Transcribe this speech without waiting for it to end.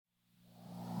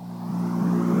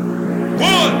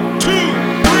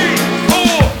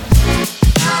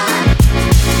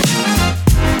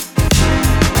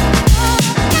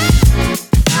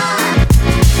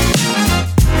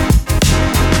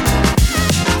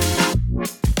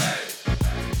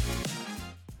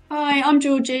Hi, I'm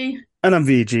Georgie. And I'm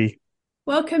VG.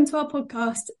 Welcome to our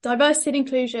podcast, Diversity and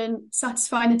Inclusion,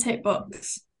 Satisfying the Tick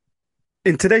Box.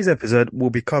 In today's episode, we'll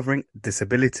be covering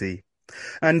disability.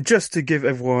 And just to give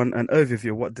everyone an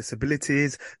overview of what disability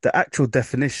is, the actual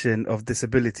definition of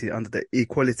disability under the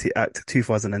Equality Act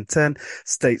 2010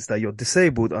 states that you're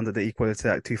disabled under the Equality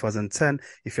Act 2010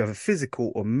 if you have a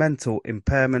physical or mental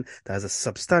impairment that has a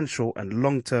substantial and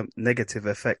long-term negative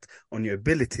effect on your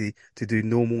ability to do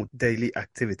normal daily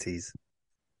activities.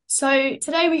 So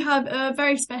today we have a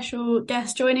very special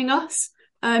guest joining us,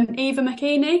 Eva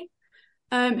McEneaney,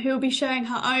 who will be sharing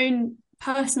her own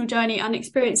personal journey and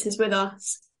experiences with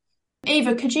us.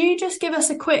 Eva, could you just give us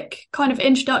a quick kind of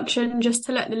introduction just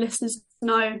to let the listeners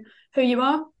know who you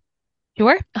are?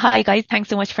 Sure. Hi guys, thanks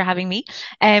so much for having me.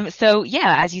 So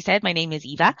yeah, as you said, my name is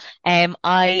Eva.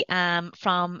 I am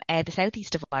from the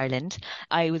southeast of Ireland.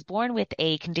 I was born with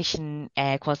a condition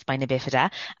called Spina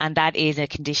Bifida, and that is a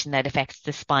condition that affects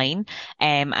the spine.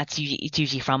 It's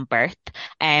usually from birth.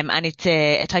 And it's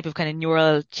a type of kind of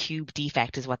neural tube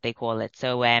defect is what they call it.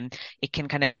 So it can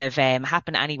kind of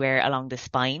happen anywhere along the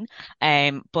spine.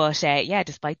 But yeah,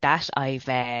 despite that, I've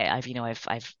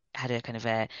had a kind of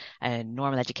a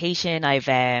normal education. Did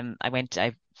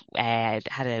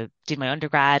my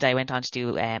undergrad. I went on to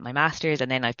do my master's,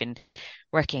 and then I've been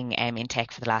working in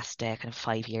tech for the last kind of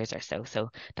 5 years or so. So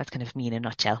that's kind of me in a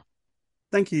nutshell.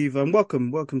 Thank you, Eva, and welcome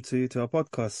to our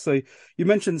podcast. So you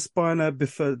mentioned spina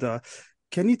bifida.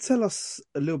 Can you tell us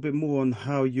a little bit more on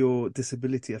how your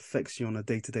disability affects you on a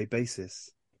day-to-day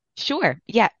basis? Sure.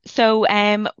 Yeah. So,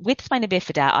 with spina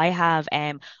bifida, I have,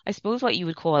 I suppose what you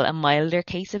would call a milder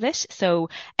case of it. So,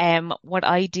 what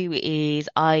I do is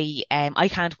I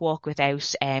can't walk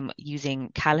without, using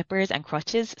calipers and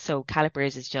crutches. So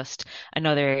calipers is just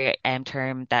another,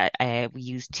 term that, we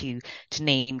use to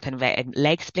name kind of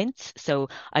leg splints. So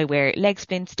I wear leg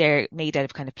splints. They're made out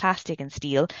of kind of plastic and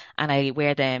steel, and I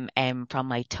wear them, from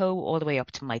my toe all the way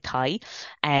up to my thigh.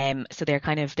 So they're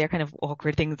kind of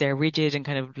awkward things. They're rigid and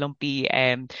kind of lumpy.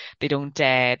 They don't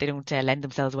lend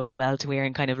themselves well to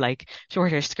wearing kind of like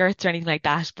shorter skirts or anything like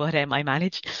that. But I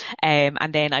manage. And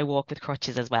then I walk with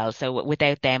crutches as well. So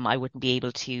without them, I wouldn't be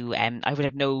able to. I would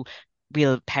have no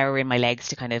real power in my legs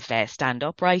to kind of stand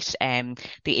upright.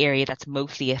 The area that's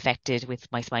mostly affected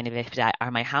with my spina bifida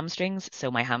are my hamstrings. So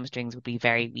my hamstrings would be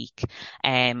very weak.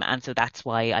 And so that's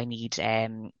why I need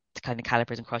kind of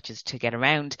calipers and crutches to get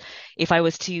around. If I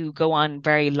was to go on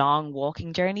very long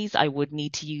walking journeys, I would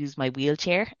need to use my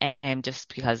wheelchair,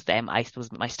 just because I suppose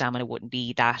my stamina wouldn't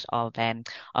be that of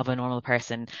a normal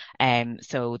person.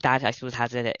 So that I suppose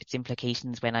has its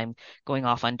implications when I'm going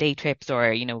off on day trips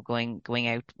or going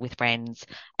out with friends.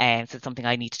 So it's something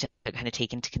I need to kind of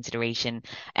take into consideration.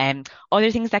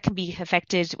 Other things that can be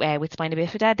affected with spina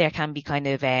bifida, there can be kind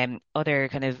of other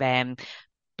kind of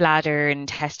bladder and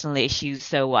intestinal issues.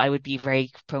 So I would be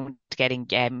very prone to getting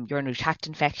urinary tract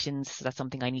infections. So that's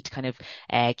something I need to kind of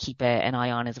keep an eye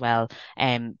on as well.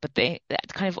 But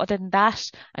kind of other than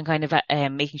that, I'm kind of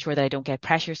making sure that I don't get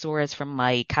pressure sores from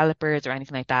my calipers or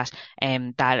anything like that.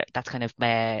 That's kind of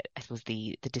I suppose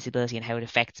the disability and how it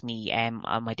affects me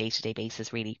on my day-to-day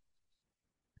basis, really.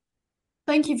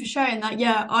 Thank you for sharing that.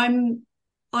 Yeah, I'm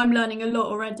learning a lot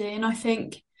already, and I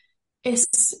think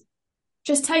it's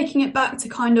just taking it back to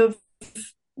kind of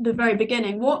the very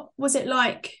beginning. What was it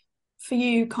like for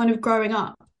you kind of growing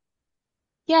up?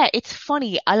 Yeah, it's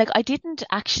funny. I didn't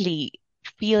actually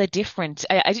feel a different.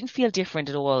 I didn't feel different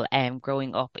at all.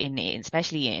 Growing up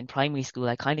especially in primary school,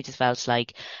 I kind of just felt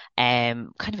like,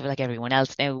 kind of like everyone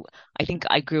else. Now, I think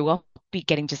I grew up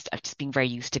getting just being very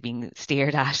used to being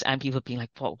stared at and people being like,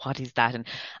 what is that? And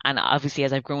obviously,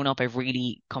 as I've grown up, I've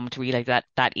really come to realize that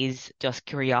that is just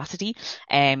curiosity.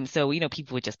 So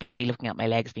people would just be looking at my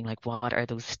legs, being like, what are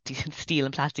those steel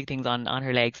and plastic things on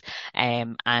her legs?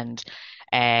 And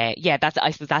yeah, that's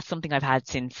I suppose that's something I've had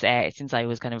since I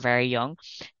was kind of very young.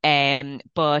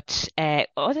 But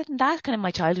other than that, kind of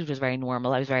my childhood was very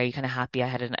normal. I was very kind of happy. I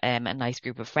had a nice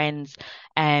group of friends.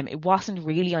 It wasn't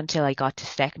really until I got to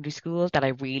secondary school that I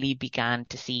really began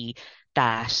to see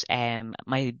that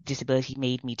my disability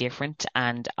made me different,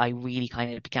 and I really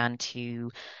kind of began to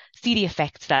see the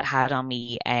effects that had on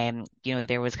me.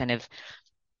 There was kind of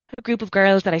a group of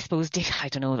girls that I suppose did I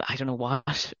don't know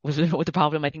what was what the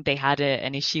problem. I think they had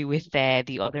an issue with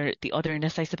the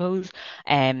otherness, I suppose.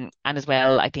 And as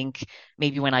well, I think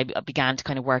maybe when I began to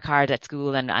kind of work hard at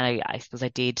school, and I suppose I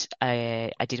did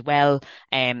well.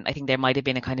 I think there might have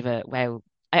been a kind of a wow.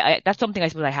 That's something I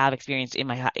suppose I have experienced in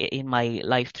my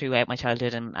life throughout my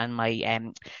childhood and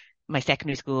my my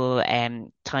secondary school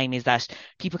time is that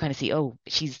people kind of see, oh,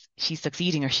 she's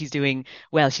succeeding or she's doing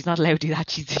well. She's not allowed to do that.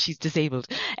 She's disabled.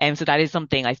 So that is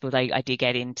something I suppose I did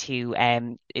get into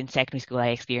in secondary school. I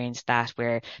experienced that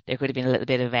where there could have been a little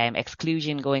bit of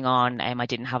exclusion going on. I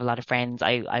didn't have a lot of friends.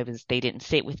 They didn't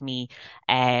sit with me.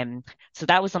 So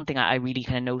that was something I really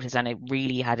kind of noticed, and it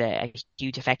really had a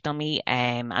huge effect on me.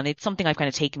 And it's something I've kind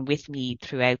of taken with me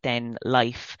throughout then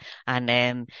life.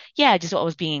 And yeah, just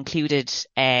always being included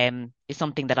is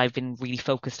something that I've been really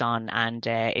focused on, and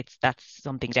that's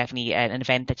something definitely an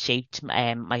event that shaped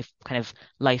my kind of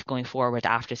life going forward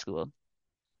after school.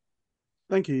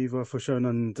 Thank you, Eva, for sharing.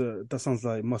 And that sounds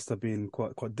like it must have been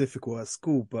quite difficult at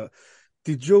school. But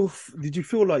did you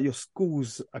feel like your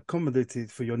schools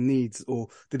accommodated for your needs, or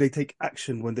did they take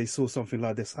action when they saw something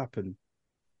like this happen?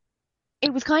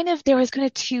 It was kind of, there was kind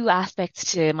of two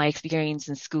aspects to my experience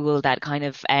in school that kind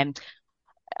of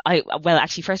well,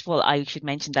 actually, first of all, I should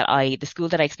mention that the school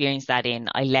that I experienced that in,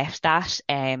 I left that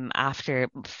after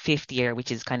fifth year,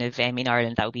 which is kind of in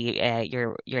Ireland, that would be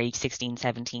your age 16,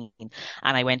 17. And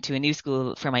I went to a new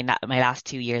school for my last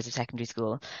 2 years of secondary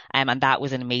school. And that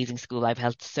was an amazing school. I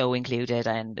felt so included,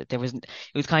 and it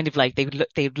was kind of like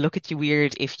they'd look at you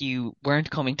weird if you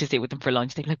weren't coming to sit with them for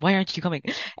lunch. They'd be like, why aren't you coming?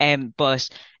 But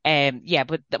yeah,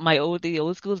 but the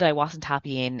old school that I wasn't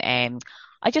happy in,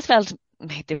 I just felt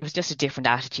there was just a different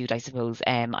attitude, I suppose.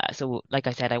 So like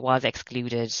I said, I was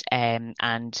excluded, and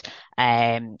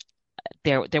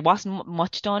there wasn't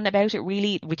much done about it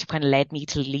really, which kind of led me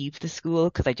to leave the school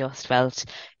because I just felt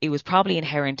it was probably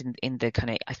inherent in the kind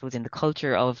of, I suppose, in the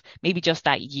culture of maybe just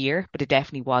that year, but it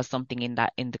definitely was something in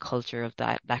the culture of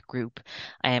that group,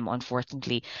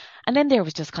 unfortunately. And then there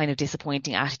was just kind of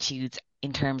disappointing attitudes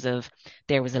in terms of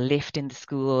there was a lift in the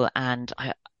school, and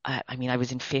I mean, I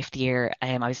was in fifth year.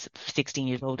 I was 16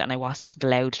 years old, and I wasn't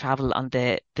allowed to travel on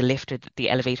the lift or the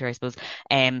elevator, I suppose,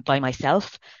 by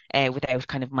myself, without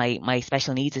kind of my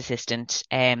special needs assistant,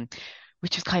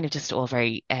 which was kind of just all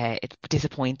very it's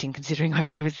disappointing considering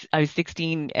I was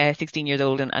 16 years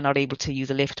old and not able to use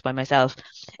a lift by myself.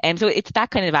 So it's that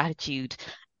kind of attitude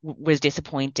was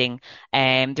disappointing.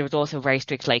 There was also a very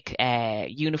strict like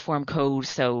uniform code.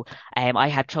 So I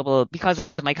had trouble because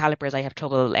of my calipers. I have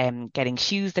trouble getting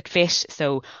shoes that fit.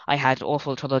 So I had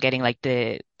awful trouble getting like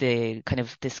the kind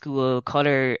of the school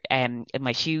color in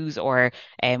my shoes, or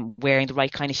wearing the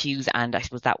right kind of shoes. And I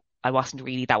suppose that wasn't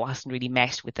really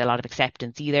met with a lot of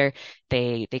acceptance either.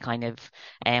 They kind of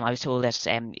I was told that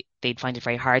they'd find it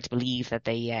very hard to believe that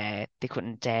they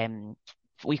couldn't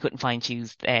we couldn't find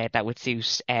shoes that would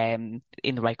suit in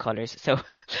the right colors. So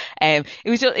it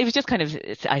was just kind of,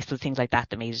 I suppose, things like that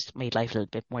that made life a little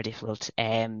bit more difficult.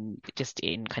 Just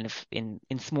in kind of in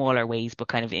smaller ways, but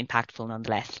kind of impactful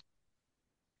nonetheless.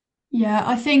 Yeah,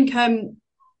 I think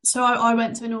so I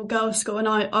went to an all girls school, and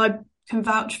I can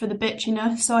vouch for the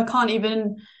bitchiness. So I can't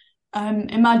even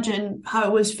imagine how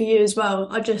it was for you as well.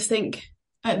 I just think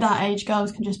at that age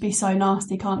girls can just be so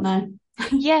nasty, can't they?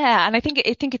 Yeah, and I think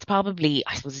it's probably,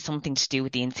 I suppose, it's something to do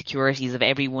with the insecurities of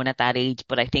everyone at that age,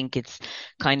 but I think it's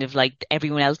kind of like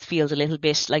everyone else feels a little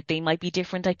bit like they might be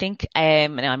different, I think.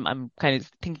 And I'm kind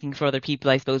of thinking for other people,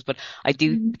 I suppose, but I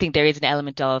do Mm. think there is an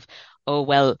element of, oh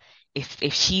well,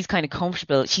 if she's kind of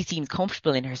comfortable, she seems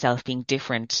comfortable in herself being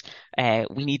different,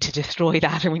 we need to destroy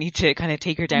that, or we need to kind of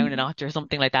take her down a notch or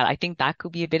something like that. I think that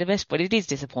could be a bit of it, but it is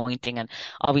disappointing. And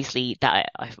obviously that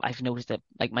I've noticed that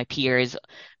like my peers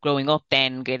growing up,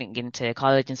 then getting into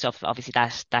college and stuff, obviously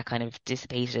that kind of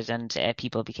dissipated, and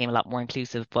people became a lot more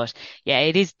inclusive. But yeah,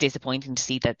 it is disappointing to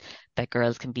see that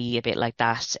girls can be a bit like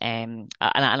that. And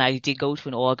I did go to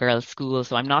an all girls school,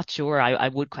 so I'm not sure. I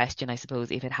would question, I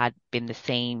suppose, if it had been the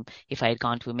same if I had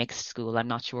gone to a mixed school. I'm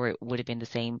not sure it would have been the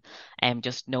same.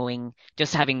 Just knowing,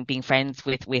 just having been friends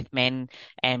with men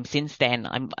since then,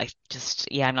 I'm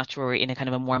not sure in a kind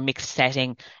of a more mixed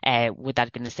setting, would that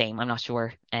have been the same? I'm not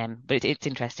sure. But it's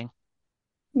interesting.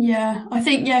 Yeah, I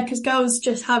think, yeah, because girls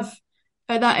just have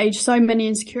at that age so many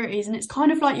insecurities, and it's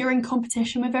kind of like you're in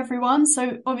competition with everyone.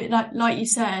 So, like you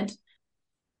said,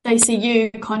 they see you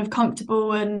kind of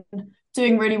comfortable and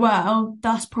doing really well.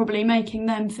 That's probably making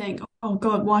them think, oh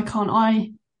God, why can't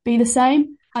I be the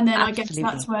same? And then I guess that's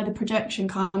Absolutely. where the projection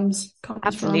comes from.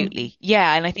 Absolutely.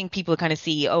 Yeah. And I think people kind of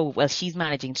see, oh, well, she's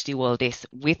managing to do all this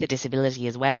with a disability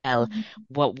as well.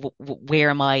 Where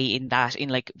am I in that, in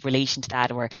like relation to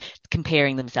that, or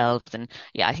comparing themselves? And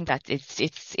yeah, I think that it's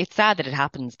sad that it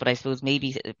happens, but I suppose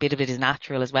maybe a bit of it is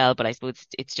natural as well. But I suppose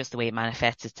it's just the way it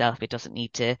manifests itself. It doesn't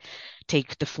need to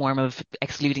take the form of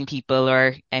excluding people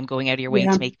or going out of your way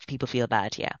Yeah. to make people feel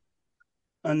bad. Yeah.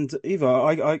 And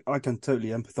Eva, I can totally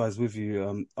empathize with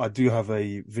you. I do have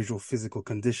a visual physical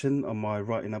condition on my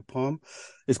right inner palm.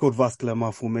 It's called vascular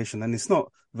malformation, and it's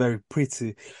not very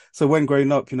pretty. So when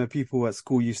growing up, people at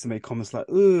school used to make comments like,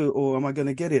 "Oh, or am I going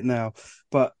to get it now?"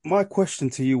 But my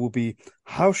question to you will be,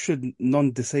 how should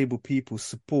non-disabled people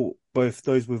support both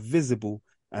those with visible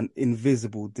and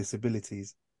invisible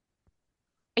disabilities?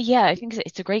 Yeah, I think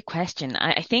it's a great question.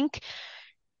 I think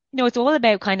it's all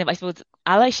about kind of, I suppose,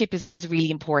 allyship is really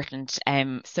important.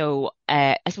 So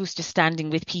I suppose just standing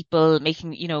with people,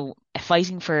 making,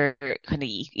 fighting for kind of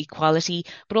equality,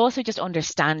 but also just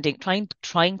understanding,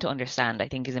 trying to understand, I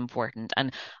think is important.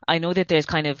 And I know that there's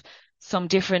kind of some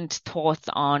different thoughts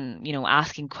on,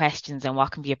 asking questions and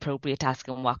what can be appropriate to ask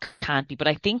and what can't be. But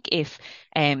I think if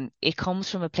it comes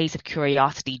from a place of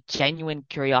curiosity, genuine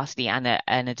curiosity, and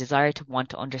a desire to want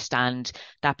to understand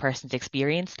that person's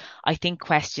experience, I think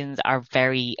questions are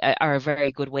a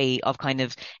very good way of kind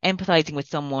of empathizing with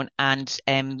someone and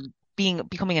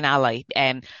becoming an ally.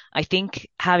 I think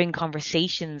having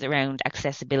conversations around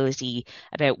accessibility,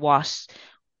 about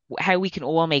how we can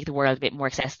all make the world a bit more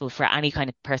accessible for any kind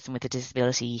of person with a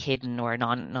disability, hidden or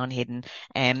non-hidden.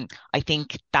 I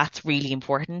think that's really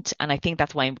important, and I think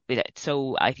that's why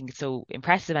I think it's so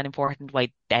impressive and important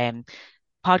why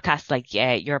podcasts like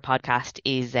your podcast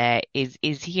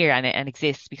is here and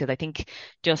exists, because I think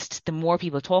just the more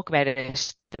people talk about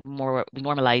it, the more we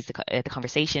normalize the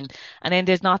conversation, and then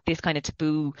there's not this kind of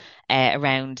taboo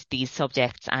around these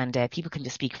subjects, and people can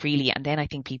just speak freely, and then I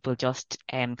think people just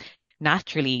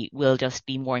naturally will just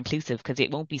be more inclusive because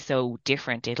it won't be so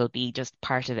different. It'll be just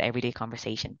part of the everyday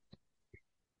conversation.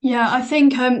 Yeah, I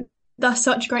think that's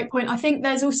such a great point. I think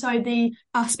there's also the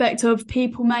aspect of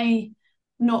people may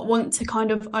not want to kind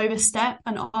of overstep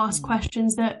and ask Mm.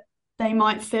 questions that they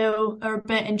might feel are a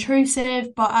bit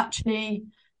intrusive, but actually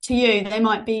to you, they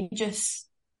might be just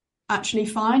actually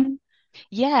fine.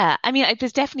 Yeah, I mean,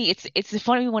 there's definitely it's a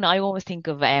funny one. I always think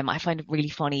of I find it really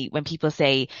funny when people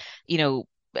say, you know,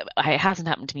 it hasn't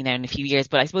happened to me now in a few years,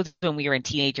 but I suppose when we were in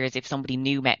teenagers, if somebody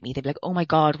new met me, they'd be like, "Oh my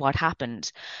God, what happened?"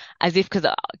 As if because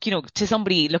to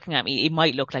somebody looking at me, it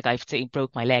might look like I've say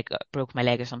broke my leg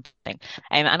or something.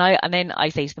 And then I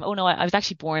say to them, "Oh no, I was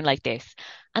actually born like this."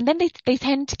 And then they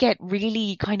tend to get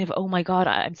really kind of, "Oh my God,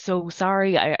 I'm so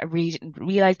sorry. I really didn't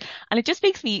realize." And it just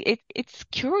makes me it's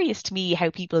curious to me how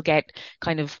people get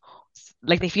kind of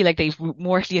like they feel like they've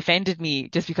mortally offended me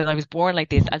just because I was born like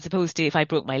this, as opposed to if I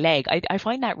broke my leg. I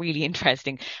find that really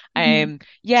interesting. Mhm.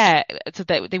 Yeah, so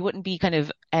that they wouldn't be kind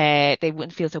of they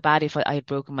wouldn't feel so bad if I had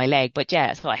broken my leg. But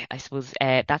yeah, so I suppose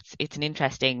it's an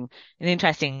interesting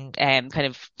kind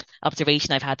of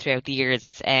observation I've had throughout the years.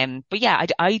 But yeah,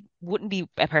 I wouldn't be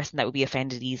a person that would be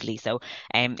offended easily. So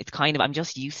it's kind of I'm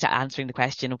just used to answering the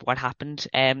question of what happened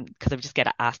because I just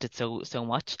get asked it so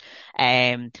much.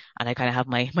 And I kind of have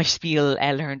my spiel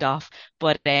learned off.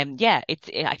 But yeah,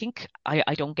 I think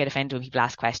I don't get offended when people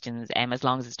ask questions. As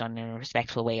long as it's done in a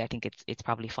respectful way, I think it's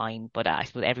probably fine. But I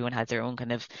suppose everyone has their own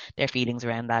kind of their feelings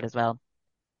around that as well.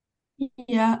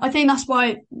 Yeah, I think that's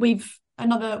why we've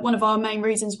another one of our main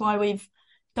reasons why we've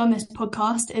done this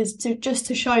podcast is to just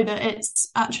to show that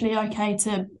it's actually okay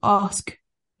to ask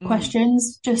Mm.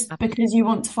 questions just because you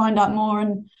want to find out more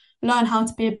and learn how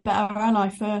to be a better ally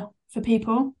for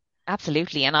people.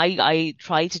 Absolutely, and I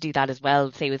try to do that as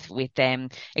well. Say with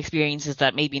experiences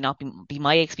that maybe not be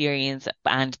my experience,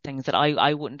 and things that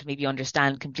I wouldn't maybe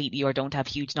understand completely or don't have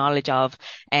huge knowledge of.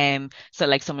 So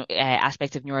like some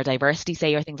aspects of neurodiversity,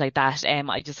 say, or things like that.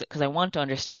 I just because I want to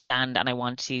understand and I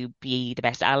want to be the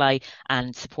best ally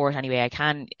and support any way I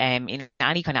can. In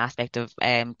any kind of aspect of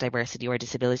diversity or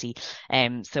disability.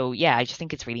 So yeah, I just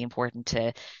think it's really important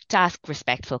to ask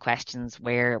respectful questions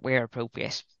where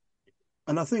appropriate.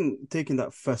 And I think taking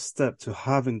that first step to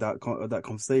having that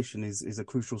conversation is a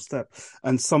crucial step.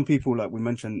 And some people, like we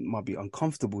mentioned, might be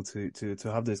uncomfortable to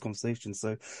have those conversations.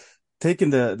 So taking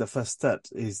the first step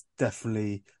is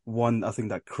definitely one I think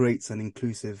that creates an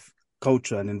inclusive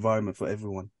culture and environment for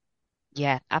everyone.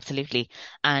 Yeah, absolutely.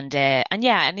 And yeah,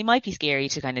 and it might be scary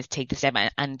to kind of take the step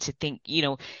and to think,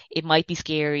 it might be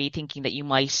scary thinking that you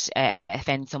might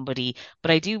offend somebody,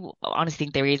 but I do honestly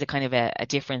think there is a kind of a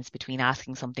difference between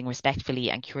asking something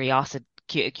respectfully and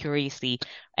curiously,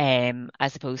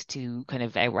 as opposed to kind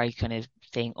of outright kind of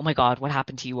saying, "Oh my God, what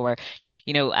happened to you?" Or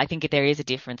I think there is a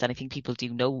difference, and I think people do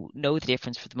know the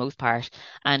difference for the most part.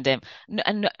 And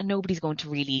nobody's going to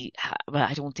really. Well,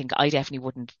 I don't think I definitely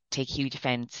wouldn't take huge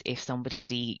offense if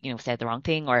somebody said the wrong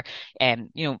thing or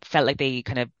felt like they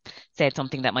kind of said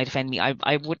something that might offend me.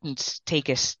 I wouldn't take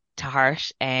it to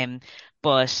heart.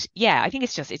 But yeah, I think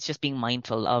it's just being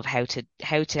mindful of how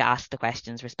to ask the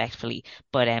questions respectfully.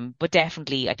 But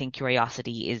definitely, I think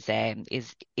curiosity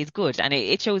is good, and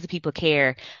it shows that people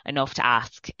care enough to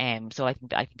ask. So I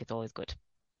think it's always good.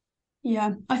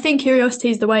 Yeah, I think curiosity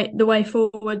is the way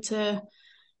forward to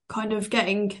kind of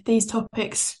getting these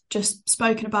topics just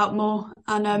spoken about more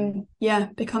and Mm. yeah,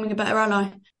 becoming a better ally.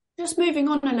 Just moving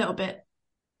on a little bit.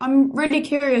 I'm really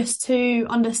curious to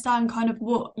understand kind of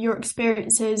what your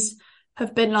experiences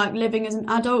have been like living as an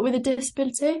adult with a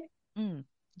disability. Mm,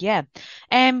 yeah.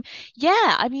 Um,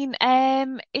 yeah, I mean,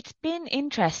 it's been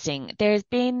interesting. There's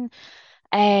been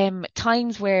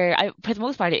times where for the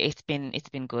most part it's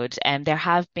been good. And there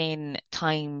have been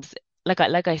times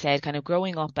like I said, kind of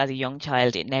growing up as a young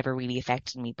child, it never really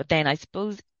affected me. But then I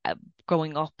suppose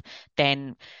growing up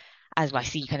then as I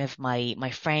see kind of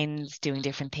my friends doing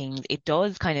different things, it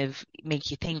does kind of make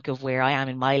you think of where I am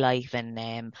in my life,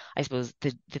 and I suppose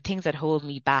the things that hold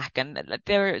me back, and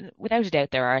there without a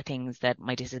doubt there are things that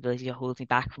my disability holds me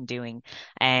back from doing.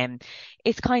 Um,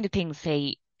 it's kind of things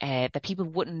say that people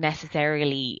wouldn't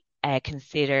necessarily.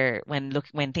 Consider when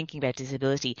thinking about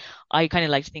disability. I kind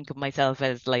of like to think of myself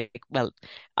as like, well,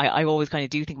 I always kind of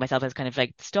do think of myself as kind of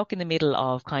like stuck in the middle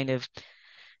of kind of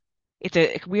it's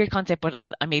a weird concept, but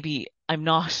I'm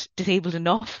not disabled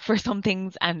enough for some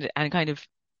things, and kind of,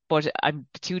 but I'm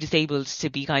too disabled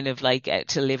to be kind of like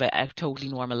to live a totally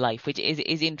normal life, which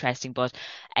is interesting. But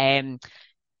um,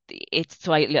 it's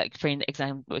so I like for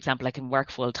example, I can work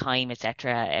full time,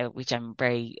 etc., which I'm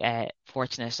very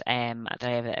fortunate that I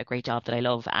have a great job that I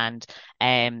love, and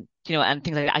and things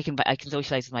like that. I can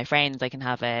socialize with my friends. I can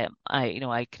have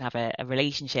I can have a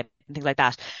relationship and things like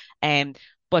that. Um,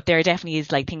 but there definitely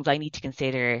is like things I need to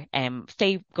consider.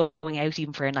 Say going out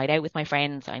even for a night out with my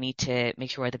friends, I need to make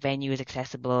sure the venue is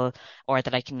accessible or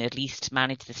that I can at least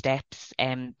manage the steps.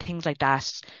 Things like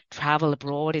that. Travel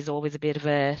abroad is always a bit of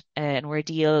an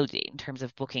ordeal in terms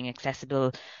of booking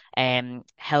accessible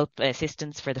help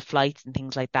assistance for the flights and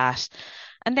things like that.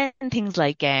 And then things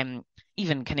like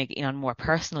even kind of on a more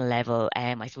personal level,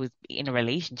 I suppose in a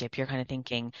relationship, you're kind of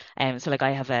thinking, so like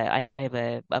I have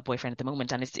a boyfriend at the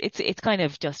moment, and it's kind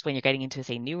of just when you're getting into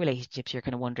say new relationships, you're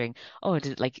kind of wondering, oh,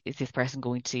 is this person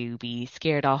going to be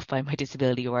scared off by my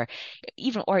disability, or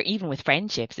even with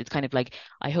friendships, it's kind of like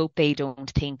I hope they don't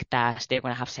think that they're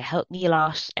going to have to help me a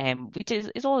lot, which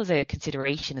is always a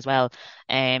consideration as well.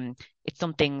 It's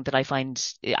something that I find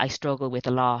I struggle with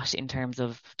a lot in terms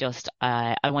of just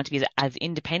I want to be as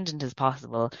independent as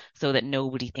possible so that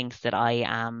nobody thinks that I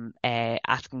am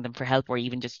asking them for help or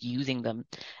even just using them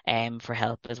for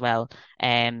help as well.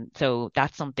 So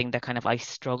that's something that kind of I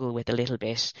struggle with a little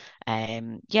bit.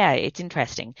 Yeah, it's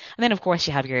interesting. And then of course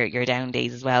you have your down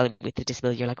days as well with the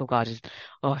disability. You're like, oh God,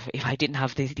 if I didn't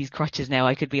have these crutches now,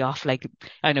 I could be off like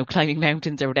I don't know climbing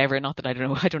mountains or whatever. Not that I don't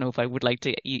know. I don't know if I would like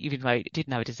to even if I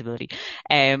didn't have a disability.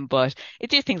 But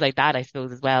it's just things like that, I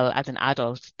suppose, as well. As an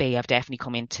adult, they have definitely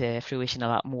come into fruition a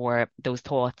lot more, those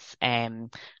thoughts. And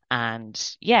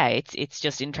yeah, it's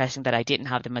just interesting that I didn't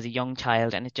have them as a young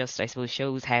child, and it just, I suppose,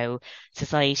 shows how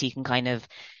society can kind of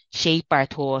shape our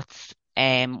thoughts.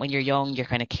 When you're young, you're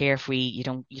kind of carefree. You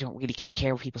don't really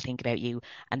care what people think about you,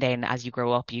 and then as you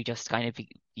grow up, you just kind of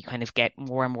you kind of get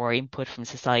more and more input from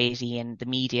society and the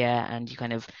media, and you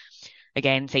kind of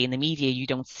again, say in the media, you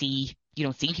don't see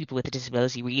people with a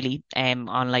disability really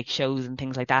on like shows and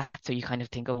things like that. So you kind of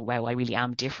think, oh wow, I really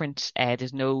am different.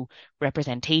 There's no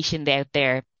representation out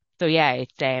there. So yeah,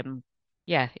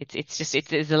 it's just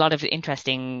there's a lot of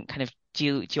interesting kind of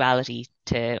duality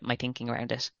to my thinking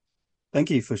around it. Thank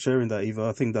you for sharing that, Eva.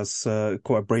 I think that's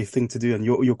quite a brave thing to do, and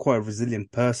you're quite a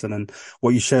resilient person. And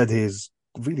what you shared here is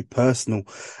really personal.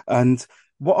 And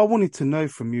what I wanted to know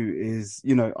from you is,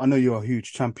 I know you're a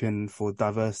huge champion for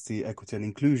diversity, equity, and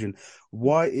inclusion.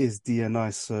 Why is D&I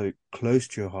so close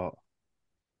to your heart?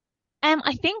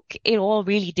 I think it all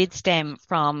really did stem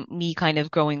from me kind of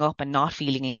growing up and not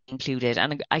feeling included.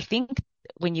 And I think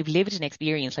when you've lived an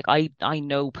experience, like I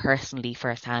know personally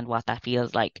firsthand what that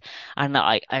feels like. And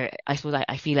I suppose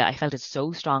I feel it, I felt it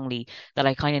so strongly that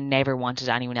I kind of never wanted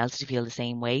anyone else to feel the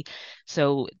same way.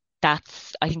 So I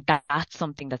think that's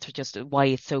something that's just why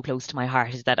it's so close to my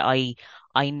heart is that I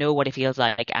know what it feels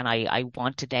like, and I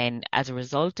want to then, as a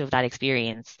result of that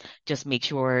experience, just make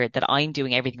sure that I'm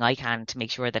doing everything I can to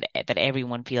make sure that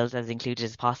everyone feels as included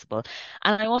as possible.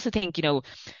 And I also think,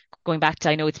 going back to,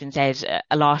 I know it's been said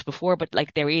a lot before, but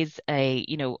like there is a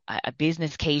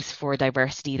business case for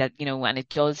diversity that, and it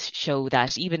does show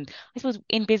that even, I suppose,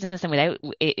 in business and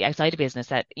outside of business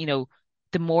that,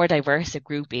 the more diverse a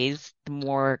group is, the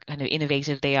more kind of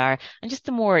innovative they are, and just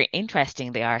the more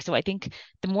interesting they are. So I think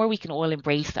the more we can all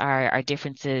embrace our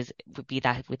differences, would be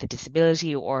that with a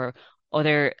disability or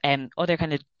other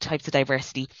kind of types of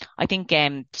diversity, I think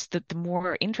just the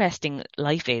more interesting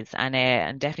life is,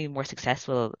 and definitely more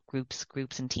successful groups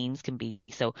and teams can be.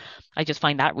 So I just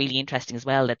find that really interesting as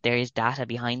well, that there is data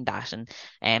behind that.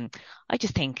 And I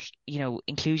just think,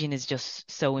 inclusion is just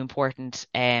so important.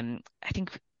 I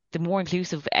think the more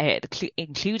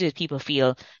included people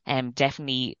feel,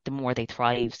 definitely the more they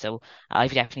thrive. So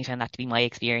I've definitely found that to be my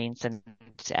experience, and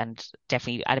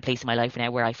definitely at a place in my life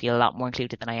now where I feel a lot more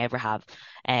included than I ever have.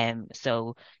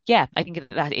 So yeah, I think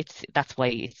that that's why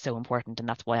it's so important, and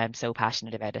that's why I'm so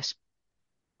passionate about it.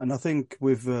 And I think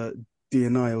with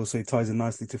DNI also ties in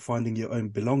nicely to finding your own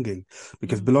belonging,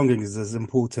 because Mm. belonging is as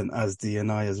important as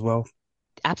DNI as well.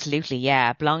 Absolutely,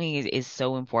 yeah. Belonging is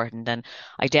so important, and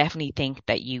I definitely think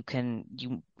that you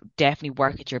definitely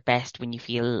work at your best when you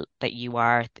feel that you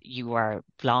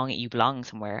belong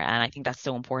somewhere, and I think that's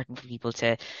so important for people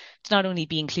to not only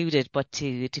be included but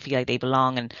to feel like they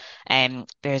belong. And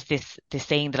there's this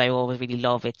saying that I always really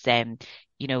love. It's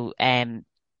you know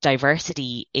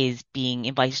diversity is being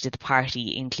invited to the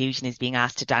party, inclusion is being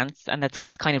asked to dance, and that's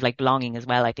kind of like belonging as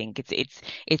well. I think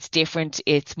it's different.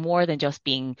 It's more than just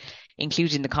being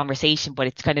included in the conversation, but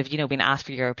it's kind of, being asked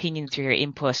for your opinions, for your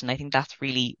input. And I think that's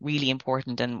really, really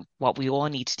important. And what we all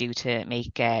need to do to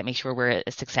make sure we're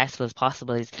as successful as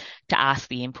possible is to ask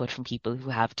the input from people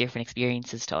who have different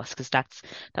experiences to us, because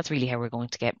that's really how we're going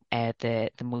to get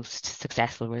the most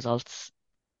successful results.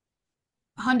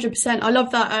 100%. I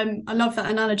love that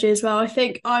analogy as well. I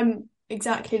think I'm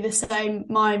exactly the same.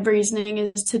 My reasoning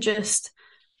is to just,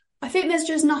 I think there's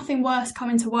just nothing worse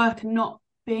coming to work and not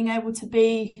being able to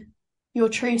be your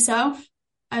true self,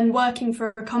 and working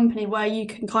for a company where you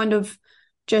can kind of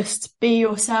just be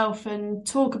yourself and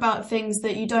talk about things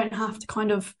that you don't have to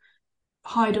kind of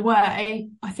hide away,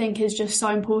 I think is just so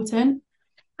important.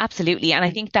 Absolutely. And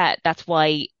I think that that's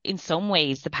why, in some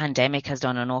ways, the pandemic has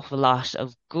done an awful lot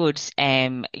of good.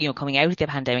 Coming out of the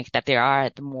pandemic, that there are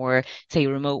the more, say,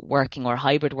 remote working or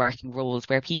hybrid working roles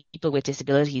where people with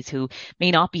disabilities who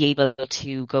may not be able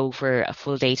to go for a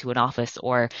full day to an office,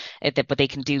 or but they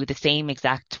can do the same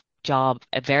exact job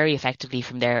very effectively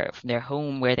from their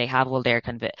home, where they have all their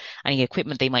kind of any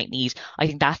equipment they might need. I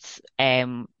think that's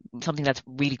something that's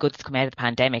really good that's come out of the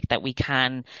pandemic, that we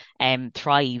can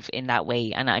thrive in that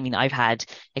way. And I mean, I've had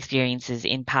experiences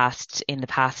in the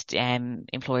past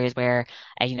employers where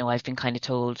I've been kind of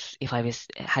told, if I was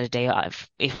had a day off,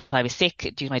 if I was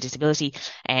sick due to my disability,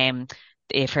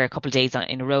 for a couple of days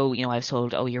in a row, I was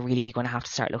told, oh, you're really going to have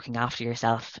to start looking after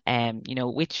yourself.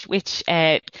 Which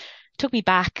took me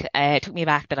back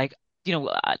that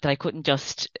that I couldn't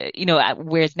just,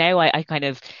 whereas now I kind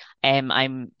of,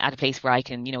 I'm at a place where I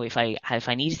can, if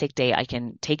I need a sick day, I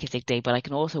can take a sick day, but I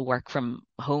can also work from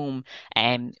home.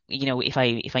 If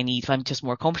I'm just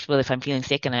more comfortable, if I'm feeling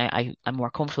sick and I'm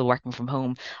more comfortable working from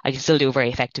home, I can still do a very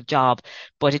effective job.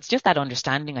 But it's just that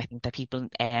understanding, I think, that people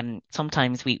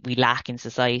sometimes we lack in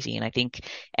society. And I think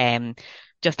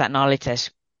just that knowledge that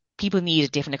people need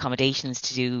different accommodations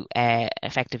to do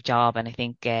effective job. And I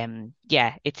think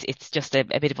yeah, it's just a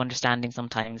bit of understanding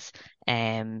sometimes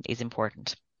is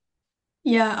important.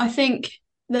 Yeah, I think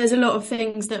there's a lot of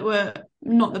things that were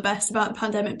not the best about the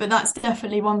pandemic, but that's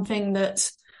definitely one thing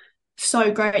that's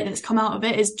so great that's come out of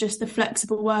it, is just the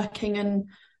flexible working and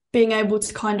being able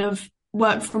to kind of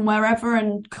work from wherever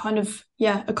and kind of,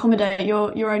 yeah, accommodate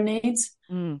your own needs.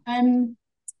 Mm. Um,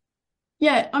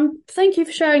 yeah, thank you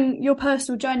for sharing your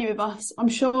personal journey with us. I'm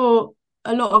sure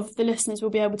a lot of the listeners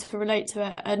will be able to relate to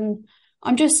it. And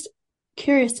I'm just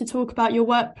curious to talk about your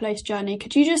workplace journey.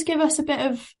 Could you just give us a bit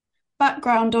of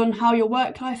background on how your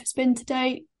work life has been to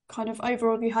date? Kind of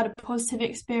overall, have you had a positive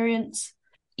experience?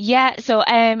 Yeah, so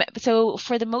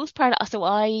for the most part, so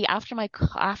I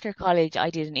after college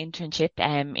I did an internship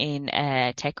in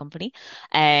a tech company,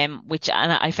 which,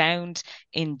 and I found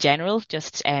in general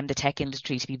just the tech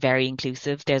industry to be very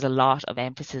inclusive. There's a lot of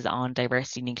emphasis on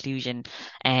diversity and inclusion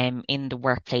in the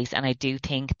workplace, and I do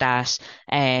think that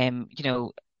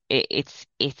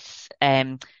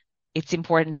it's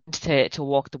important to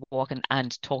walk the walk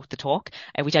and talk the talk,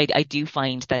 which I do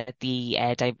find that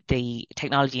the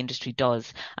technology industry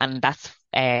does, and that's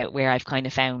where I've kind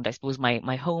of found, I suppose,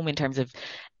 my home in terms of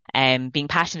being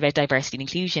passionate about diversity and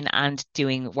inclusion and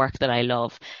doing work that I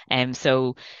love.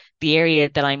 So the area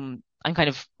that I'm kind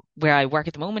of where I work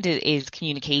at the moment is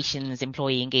communications,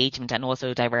 employee engagement, and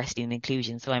also diversity and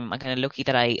inclusion. So I'm kind of lucky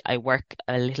that I work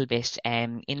a little bit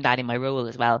in that in my role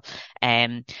as well.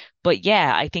 Um, but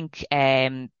yeah, I think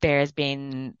there's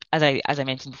been, as I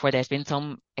mentioned before, there's been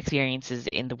some experiences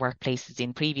in the workplaces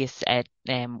in previous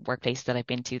workplaces that I've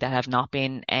been to that have not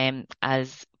been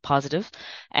as positive,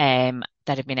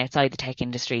 that have been outside the tech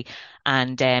industry.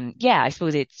 And yeah, I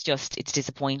suppose it's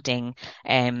disappointing.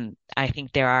 I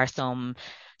think there are some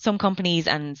companies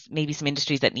and maybe some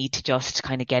industries that need to just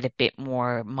kind of get a bit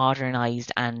more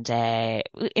modernized and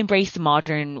embrace the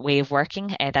modern way of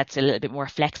working that's a little bit more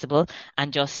flexible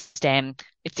and just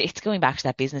it's going back to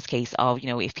that business case of,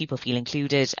 if people feel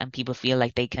included and people feel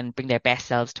like they can bring their best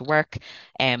selves to work,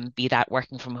 be that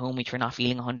working from home, which we're not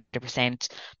feeling 100%,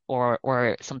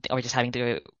 or something, or just having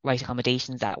the right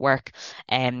accommodations at work.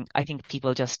 I think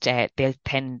people just they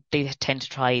tend to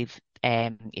thrive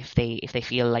if they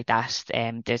feel like that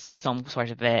there's some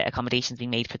sort of accommodations being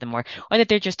made for them, or that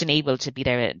they're just enabled to be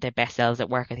their best selves at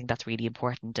work. I think that's really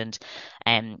important, and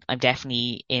I'm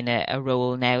definitely in a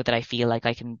role now that I feel like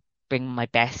I can bring my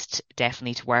best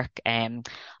definitely to work.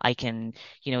 I can,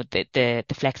 the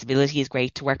flexibility is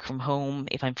great to work from home.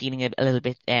 If I'm feeling a little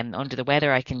bit under the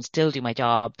weather, I can still do my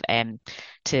job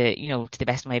to the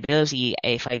best of my ability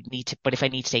if I need to. But if I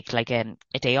need to take like a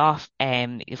day off,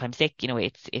 if I'm sick,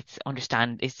 it's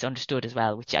understood as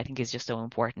well, which I think is just so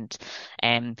important.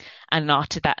 Um, and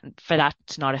not to that for that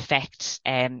to not affect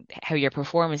how your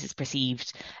performance is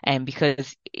perceived,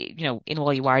 because in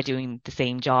all you are doing the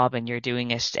same job and you're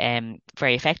doing it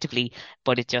very effectively,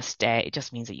 but it just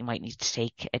means that you might need to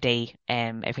take a day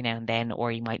every now and then,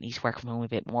 or you might need to work from home a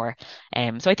bit more.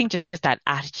 So I think just that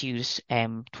attitude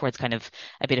towards kind of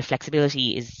a bit of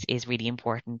flexibility is really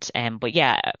important. But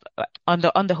yeah, on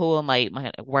the whole, my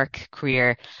work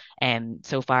career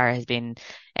so far has been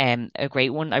a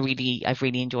great one. I've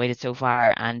really enjoyed it so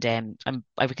far, and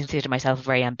I would consider myself a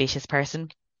very ambitious person.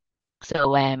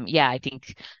 So yeah, I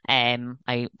think I'm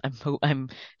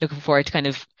looking forward to kind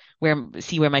of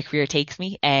see where my career takes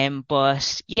me.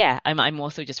 But yeah, I'm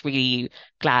also just really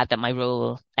glad that my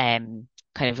role kind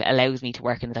of allows me to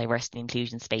work in the diversity and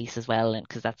inclusion space as well, and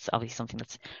because that's obviously something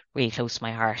that's really close to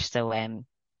my heart. So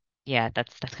yeah,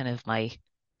 that's kind of my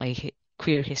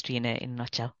career history in a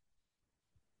nutshell.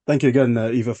 Thank you again,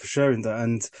 Eva, for sharing that.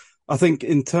 And I think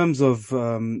in terms of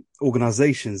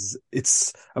organizations,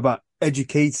 it's about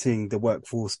educating the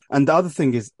workforce. And the other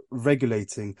thing is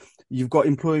regulating. You've got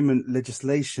employment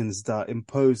legislations that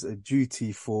impose a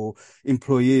duty for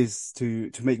employees to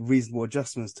make reasonable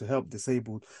adjustments to help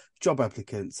disabled job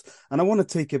applicants. And I want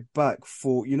to take it back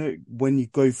for, when you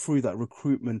go through that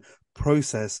recruitment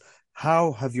process,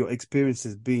 how have your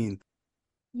experiences been?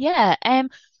 Yeah,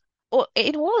 well,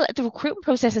 in all, the recruitment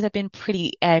processes have been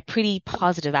pretty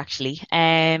positive actually.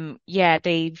 Yeah,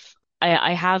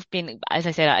 I have been, as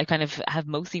I said, I kind of have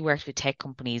mostly worked with tech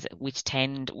companies, which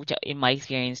in my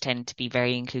experience tend to be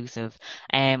very inclusive.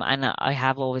 And I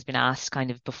have always been asked kind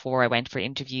of before I went for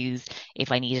interviews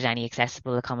if I needed any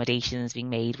accessible accommodations being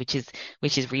made, which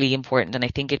is really important. And I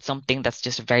think it's something that's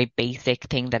just a very basic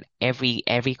thing that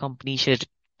every company should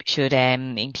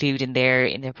include in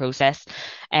their process.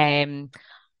 Um,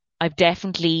 I've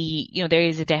definitely, there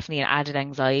is definitely an added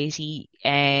anxiety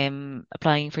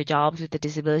applying for jobs with a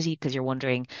disability because you're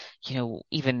wondering,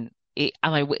 even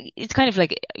it's kind of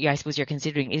like, yeah, I suppose you're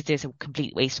considering, is this a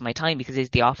complete waste of my time because is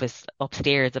the office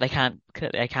upstairs that I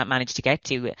can't manage to get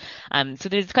to. So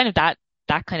there's kind of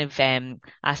that kind of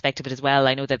aspect of it as well.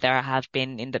 I know that there have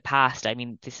been in the past, I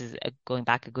mean, this is going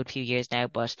back a good few years now,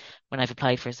 but when I've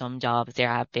applied for some jobs, there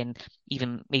have been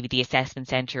even maybe the assessment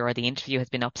center or the interview has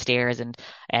been upstairs, and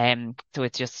so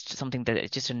it's just something that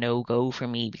it's just a no-go for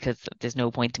me because there's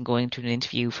no point in going to an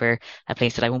interview for a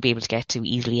place that I won't be able to get to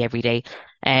easily every day.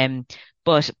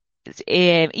 But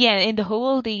yeah, in the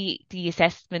whole, the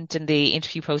assessment and the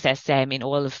interview process in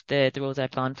all of the roles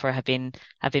I've gone for have been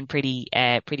pretty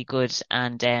good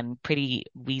and pretty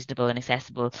reasonable and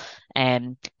accessible,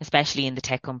 especially in the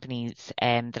tech companies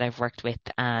that I've worked with.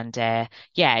 And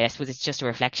yeah, I suppose it's just a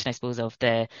reflection, I suppose, of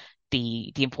the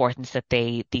importance that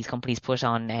these companies put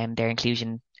on their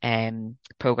inclusion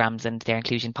programs and their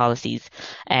inclusion policies.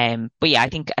 But yeah, I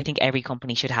think every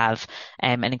company should have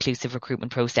an inclusive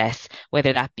recruitment process,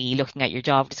 whether that be looking at your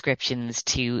job descriptions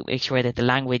to make sure that the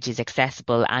language is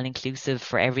accessible and inclusive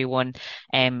for everyone,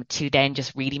 to then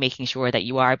just really making sure that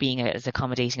you are being as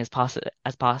accommodating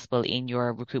as possible in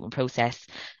your recruitment process,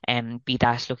 be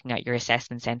that looking at your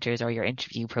assessment centres or your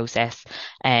interview process.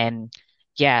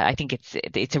 Yeah, I think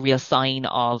it's a real sign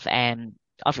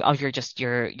of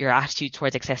your attitude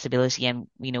towards accessibility. And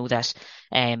we know that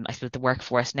I suppose the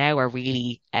workforce now are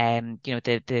really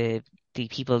the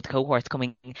people, the cohorts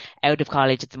coming out of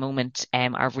college at the moment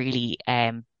are really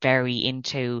very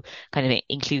into kind of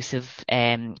inclusive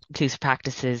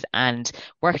practices and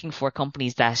working for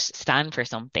companies that stand for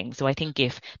something. So I think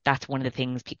if that's one of the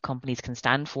things companies can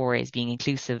stand for is being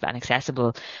inclusive and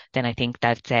accessible, then I think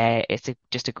that it's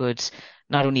just a good,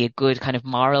 not only a good kind of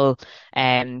moral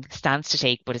stance to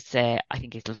take, but I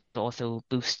think it'll also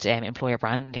boost employer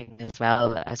branding as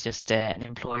well as just an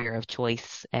employer of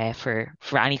choice for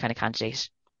any kind of candidate.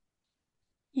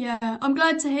 Yeah, I'm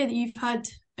glad to hear that you've had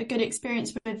a good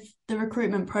experience with the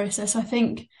recruitment process. I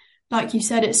think, like you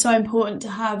said, it's so important to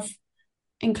have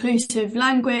inclusive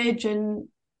language and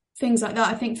things like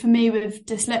that. I think for me with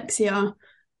dyslexia,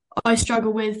 I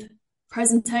struggle with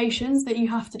presentations that you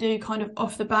have to do kind of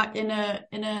off the bat in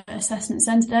a assessment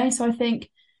centre day. So I think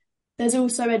there's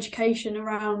also education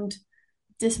around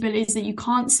disabilities that you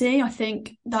can't see. I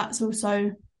think that's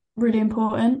also really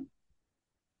important.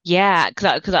 Yeah,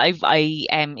 because I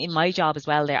in my job as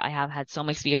well there I have had some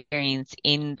experience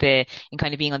in kind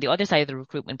of being on the other side of the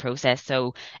recruitment process.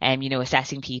 So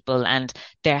assessing people, and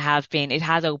it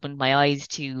has opened my eyes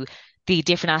to the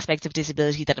different aspects of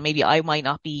disability that maybe I might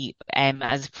not be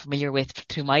as familiar with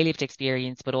through my lived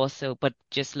experience, but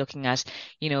just looking at,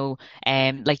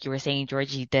 like you were saying,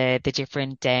 Georgie, the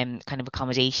different kind of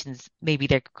accommodations. Maybe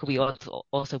there could be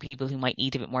also people who might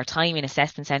need a bit more time in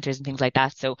assessment centres and things like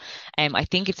that. So I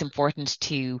think it's important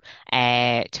to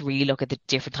really look at the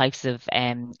different types of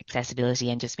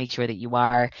accessibility and just make sure that you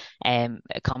are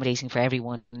accommodating for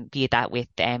everyone, be it that with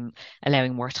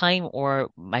allowing more time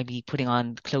or maybe putting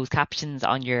on closed captions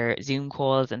on your Zoom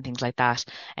calls and things like that.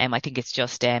 I think it's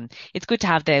just it's good to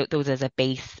have those as a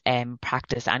base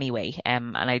practice anyway.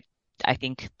 And I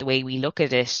think the way we look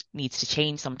at it needs to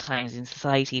change sometimes in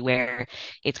society, where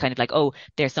it's kind of like, oh,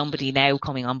 there's somebody now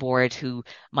coming on board who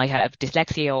might have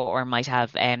dyslexia or might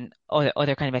have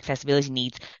other kind of accessibility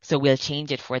needs, so we'll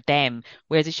change it for them.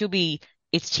 Whereas it should be,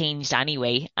 it's changed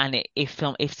anyway, and if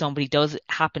somebody does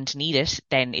happen to need it,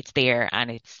 then it's there, and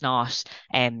it's not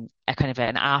a kind of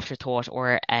an afterthought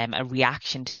or a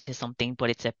reaction to something, but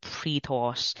it's a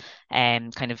pre-thought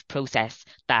kind of process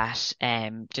that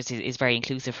just is very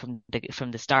inclusive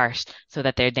from the start, so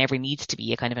that there never needs to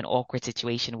be a kind of an awkward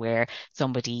situation where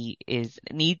somebody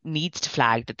needs to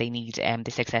flag that they need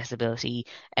this accessibility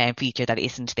feature that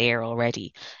isn't there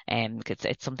already. Because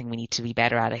it's something we need to be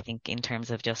better at, I think, in terms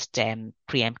of just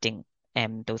preempting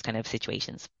those kind of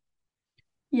situations.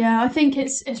 Yeah, I think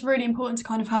it's really important to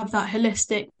kind of have that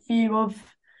holistic view of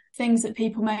things that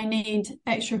people may need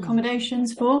extra Mm.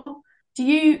 accommodations for. Do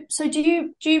you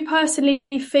personally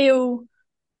feel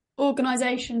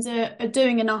organisations are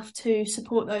doing enough to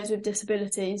support those with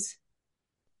disabilities?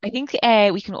 I think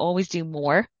we can always do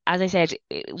more. As I said,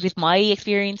 with my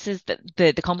experiences,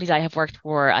 the companies I have worked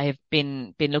for, I have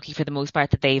been lucky for the most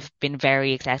part that they've been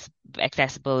very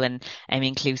accessible and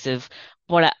inclusive.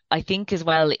 But I think as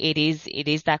well, it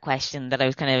is that question that I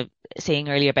was kind of saying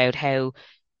earlier about how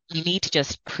you need to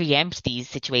just preempt these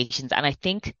situations. And I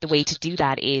think the way to do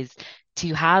that is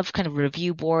to have kind of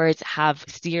review boards, have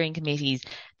steering committees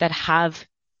that have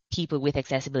people with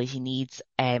accessibility needs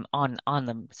on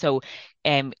them. So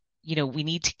we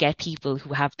need to get people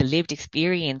who have the lived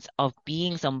experience of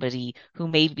being somebody who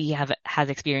maybe has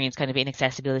experienced kind of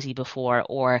inaccessibility before,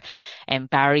 or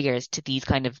barriers to these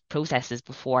kind of processes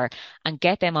before, and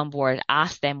get them on board,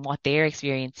 ask them what their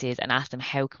experience is, and ask them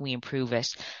how can we improve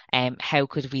it, how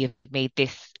could we have made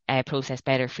this process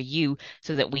better for you,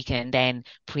 so that we can then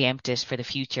preempt it for the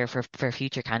future, for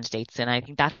future candidates. And I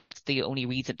think that's the only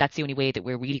way that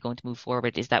we're really going to move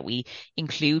forward, is that we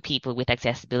include people with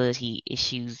accessibility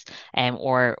issues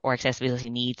or accessibility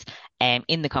needs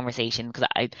in the conversation.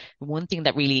 Because one thing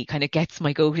that really kind of gets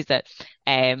my goat is that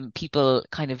people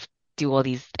kind of do all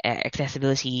these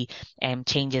accessibility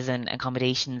changes and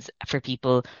accommodations for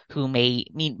people who may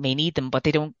need them, but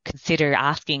they don't consider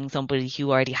asking somebody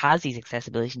who already has these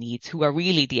accessibility needs, who are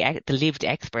really the lived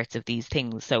experts of these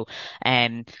things. So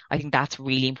I think that's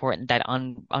really important, that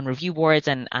on review boards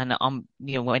and on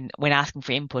when asking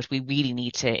for input, we really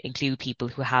need to include people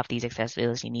who have these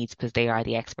accessibility needs, because they are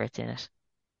the experts in it.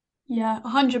 Yeah,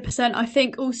 100%. I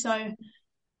think also,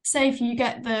 say if you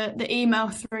get the email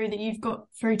through that you've got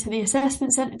through to the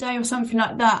assessment centre day or something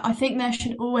like that, I think there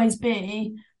should always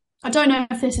be, I don't know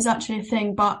if this is actually a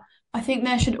thing, but I think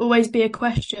there should always be a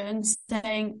question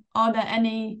saying, are there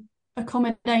any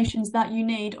accommodations that you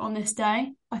need on this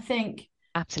day? I think,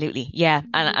 Absolutely. Yeah.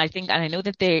 And I know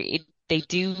that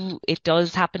it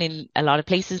does happen in a lot of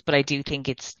places, but I do think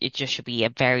it just should be a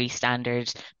very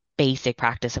standard basic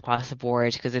practice across the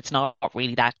board because it's not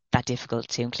really that difficult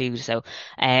to include. So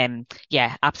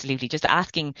yeah, absolutely. Just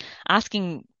asking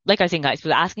like I was saying, guys,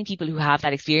 but asking people who have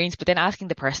that experience, but then asking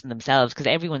the person themselves because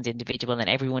everyone's individual and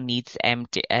everyone needs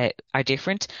are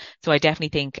different. So I definitely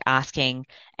think asking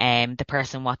the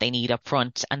person what they need up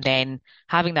front and then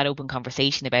having that open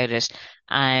conversation about it,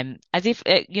 as if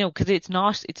because it's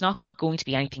not going to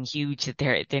be anything huge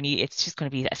that they need. It's just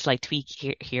going to be a slight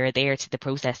tweak here or there to the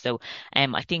process. So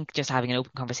I think just having an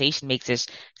open conversation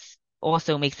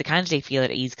also makes the candidate feel at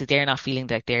ease because they're not feeling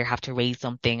that they have to raise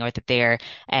something or that they're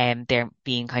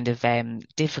being kind of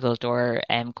difficult or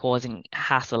causing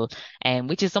hassle,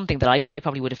 which is something that I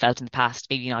probably would have felt in the past,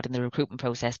 maybe not in the recruitment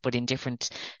process, but in different,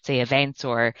 say, events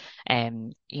or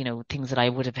things that I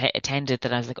would have attended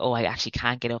that I was like, oh, I actually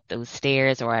can't get up those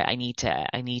stairs, or I need to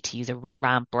use a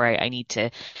ramp, or I need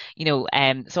to,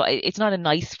 so it's not a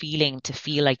nice feeling to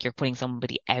feel like you're putting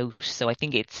somebody out. So I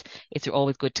think it's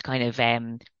always good to kind of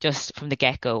just from the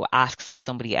get-go ask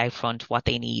somebody out front what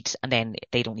they need, and then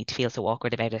they don't need to feel so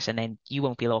awkward about it, and then you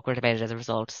won't feel awkward about it as a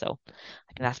result. So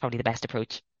I think that's probably the best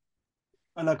approach.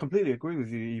 And I completely agree with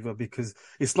you, Eva, because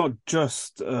it's not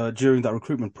just during that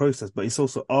recruitment process, but it's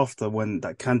also after when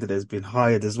that candidate has been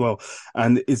hired as well.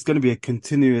 And it's going to be a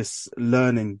continuous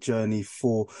learning journey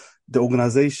for the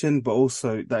organization, but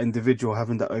also that individual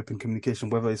having that open communication,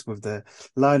 whether it's with their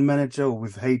line manager or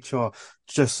with HR,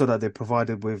 just so that they're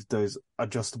provided with those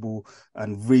adjustable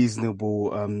and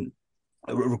reasonable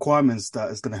requirements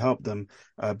that is going to help them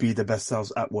be the best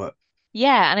selves at work.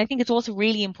 Yeah, and I think it's also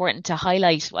really important to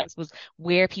highlight, I suppose,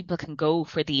 where people can go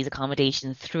for these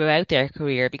accommodations throughout their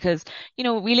career because,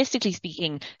 realistically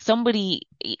speaking, somebody,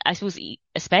 I suppose,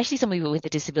 especially somebody with a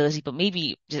disability, but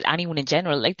maybe just anyone in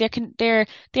general, like their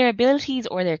abilities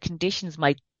or their conditions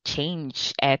might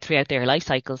change throughout their life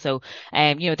cycle. So,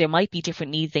 there might be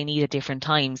different needs they need at different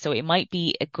times. So it might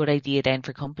be a good idea then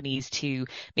for companies to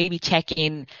maybe check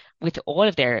in with all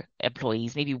of their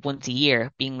employees, maybe once a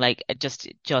year, being like just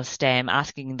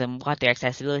asking them what their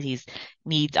accessibilities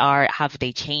needs are, have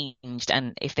they changed,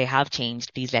 and if they have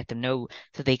changed, please let them know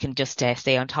so they can just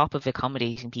stay on top of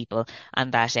accommodating people,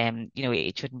 and that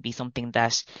it shouldn't be something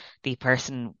that the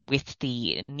person with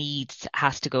the needs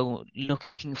has to go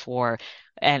looking for.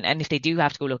 And if they do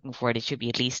have to go looking for it, it should be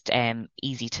at least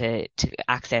easy to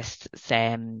access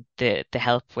the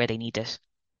help where they need it.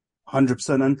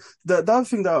 100%. And the other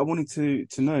thing that I wanted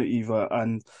to know, Eva,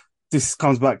 and this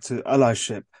comes back to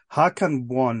allyship. How can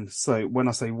one, so when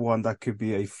I say one, that could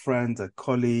be a friend, a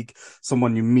colleague,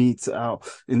 someone you meet out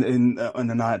in on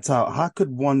a night out. How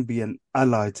could one be an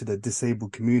ally to the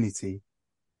disabled community?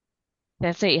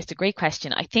 It's a great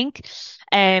question.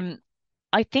 Um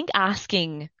I think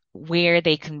asking where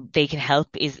they can help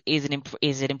is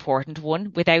an important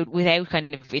one without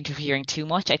kind of interfering too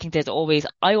much.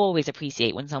 I always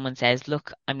appreciate when someone says,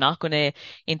 "Look, I'm not going to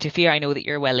interfere. I know that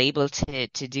you're well able to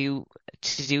do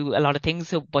a lot of things,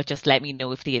 so but just let me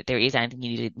know if there is anything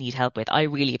you need help with." I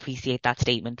really appreciate that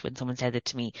statement when someone says it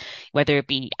to me, whether it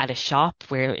be at a shop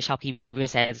where a shopkeeper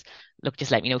says, "Look,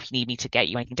 just let me know if you need me to get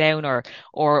you anything down,"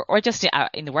 or just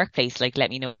in the workplace, like let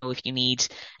me know if you need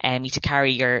me to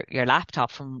carry your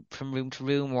laptop from room to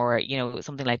room, or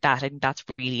something like that. I think that's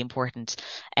really important.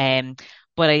 Um,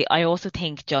 but I also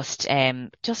think just I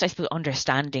suppose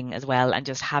understanding as well and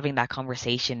just having that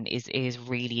conversation is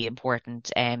really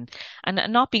important. And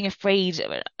not being afraid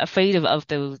of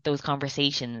those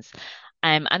conversations.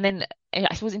 And then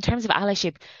I suppose in terms of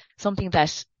allyship, something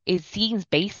that it seems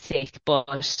basic, but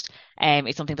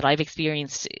it's something that I've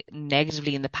experienced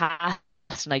negatively in the past.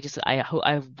 And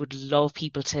I would love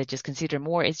people to just consider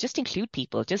more is just include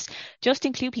people, just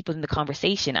include people in the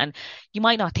conversation. And you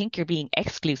might not think you're being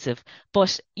exclusive,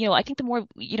 but I think the more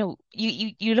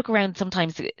you look around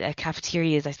sometimes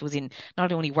cafeterias, I suppose, in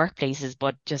not only workplaces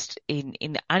but just in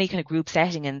any kind of group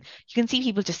setting, and you can see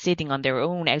people just sitting on their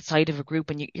own outside of a group,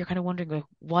 and you're kind of wondering, well,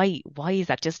 why is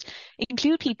that? Just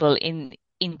include people in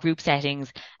group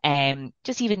settings,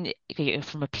 just even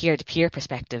from a peer-to-peer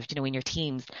perspective, in your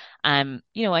teams, and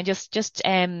just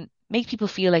make people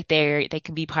feel like they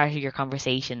can be part of your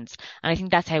conversations. And I think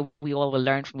that's how we all will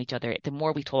learn from each other. The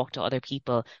more we talk to other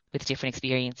people with different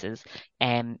experiences,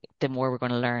 the more we're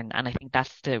going to learn. And I think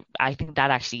that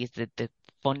actually is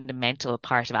fundamental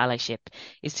part of allyship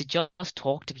is to just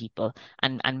talk to people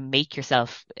and make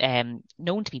yourself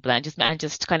known to people and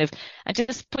just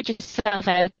put yourself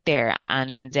out there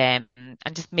and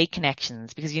just make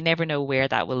connections because you never know where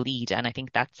that will lead. And I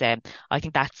think that's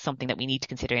something that we need to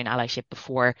consider in allyship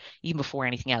even before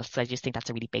anything else. So I just think that's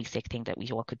a really basic thing that we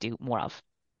all could do more of.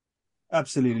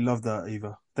 Absolutely love that,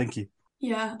 Eva. Thank you.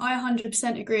 Yeah, I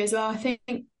 100% agree as well. I think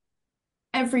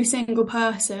every single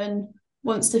person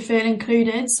wants to feel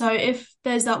included. So if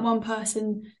there's that one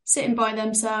person sitting by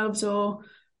themselves or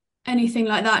anything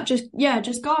like that, just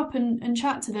go up and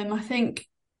chat to them. I think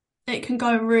it can go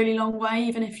a really long way,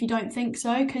 even if you don't think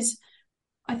so, because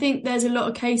I think there's a lot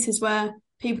of cases where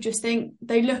people just think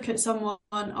they look at someone,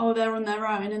 oh, they're on their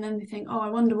own, and then they think, oh, I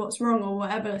wonder what's wrong or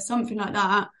whatever, something like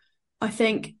that. I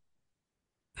think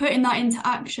putting that into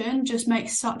action just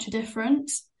makes such a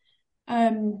difference.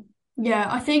 Yeah,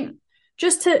 I think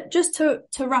just to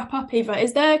wrap up, Eva,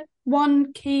 is there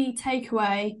one key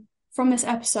takeaway from this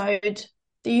episode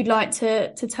that you'd like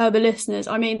to tell the listeners?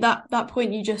 I mean, that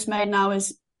point you just made now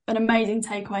is an amazing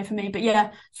takeaway for me. But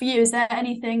yeah, for you, is there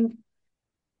anything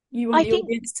you want I the think,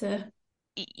 audience to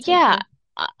take yeah,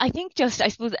 away? I think just, I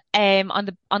suppose,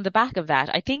 on the back of that,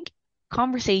 I think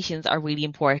conversations are really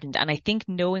important, and I think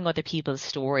knowing other people's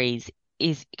stories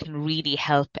is can really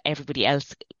help everybody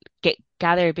else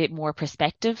gather a bit more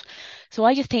perspective. So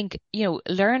I just think,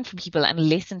 learn from people and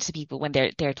listen to people when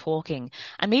they're talking,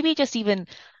 and maybe just even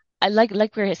like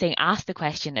we were saying, ask the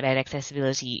question about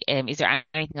accessibility. Is there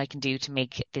anything I can do to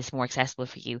make this more accessible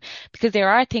for you? Because there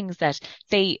are things that,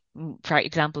 say, for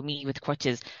example, me with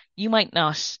crutches, you might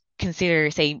not consider,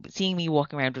 say, seeing me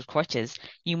walking around with crutches,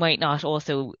 you might not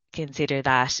also consider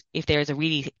that if there's a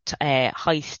really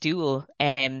high stool,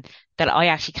 that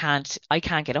I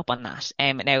can't get up on that.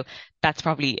 Now that's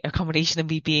probably a combination of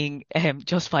me being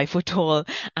just 5 foot tall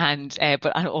and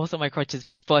also my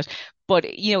crutches, but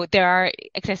there are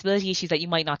accessibility issues that you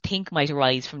might not think might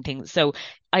arise from things. So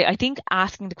I think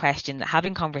asking the question,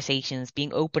 having conversations,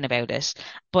 being open about it,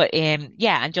 but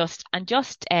yeah, and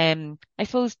just I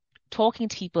suppose talking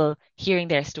to people, hearing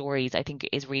their stories, I think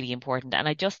is really important. And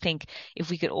I just think if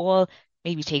we could all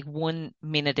maybe take 1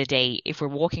 minute a day, if we're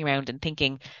walking around and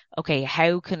thinking, okay,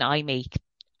 how can I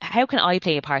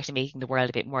play a part in making the world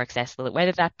a bit more accessible?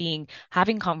 Whether that being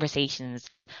having conversations,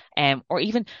 or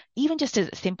even just as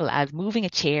simple as moving a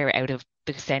chair out of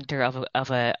the center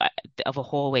of a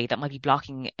hallway that might be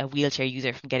blocking a wheelchair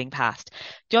user from getting past.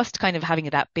 Just kind of having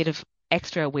that bit of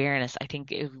extra awareness, I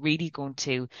think, is really going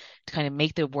to kind of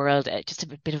make the world just a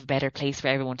bit of a better place for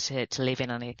everyone to live in.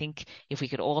 And I think if we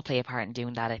could all play a part in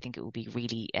doing that, I think it would be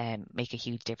really make a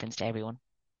huge difference to everyone.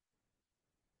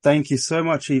 Thank you so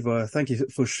much, Eva. Thank you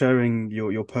for sharing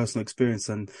your personal experience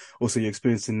and also your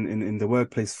experience in the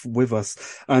workplace with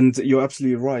us. And you're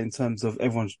absolutely right in terms of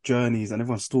everyone's journeys and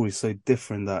everyone's story is so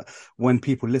different that when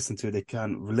people listen to it, they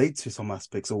can relate to some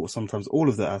aspects or sometimes all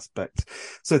of the aspects.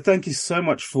 So thank you so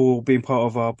much for being part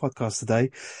of our podcast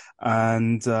today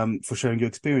and for sharing your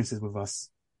experiences with us.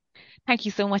 Thank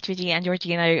you so much, Virginia and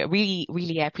Georgie, and I really,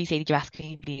 really appreciated you asking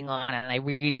me being on, and I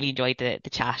really enjoyed the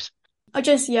chat. I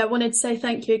just, yeah, wanted to say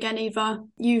thank you again, Eva.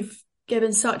 You've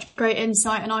given such great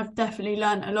insight and I've definitely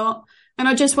learned a lot. And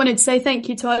I just wanted to say thank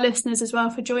you to our listeners as well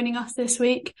for joining us this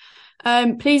week.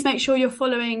 Please make sure you're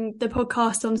following the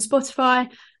podcast on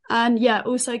Spotify and yeah,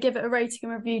 also give it a rating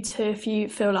and review too if you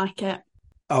feel like it.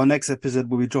 Our next episode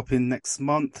will be dropping next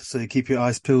month, so keep your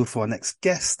eyes peeled for our next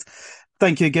guest.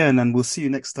 Thank you again, and we'll see you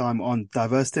next time on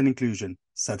Diversity and Inclusion,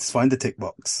 Satisfying the Tick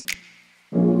Box.